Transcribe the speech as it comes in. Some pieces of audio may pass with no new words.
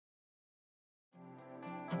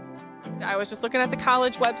I was just looking at the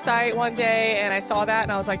college website one day and I saw that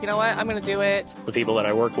and I was like, you know what, I'm going to do it. The people that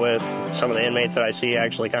I work with, some of the inmates that I see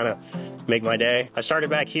actually kind of make my day. I started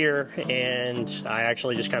back here and I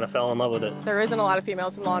actually just kind of fell in love with it. There isn't a lot of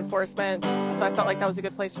females in law enforcement, so I felt like that was a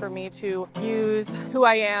good place for me to use who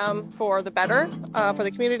I am for the better, for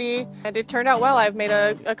the community. And it turned out well. I've made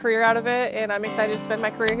a career out of it and I'm excited to spend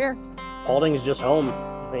my career here. Paulding is just home.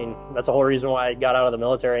 I mean, that's the whole reason why I got out of the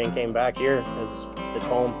military and came back here, is it's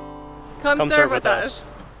home. Come serve with us.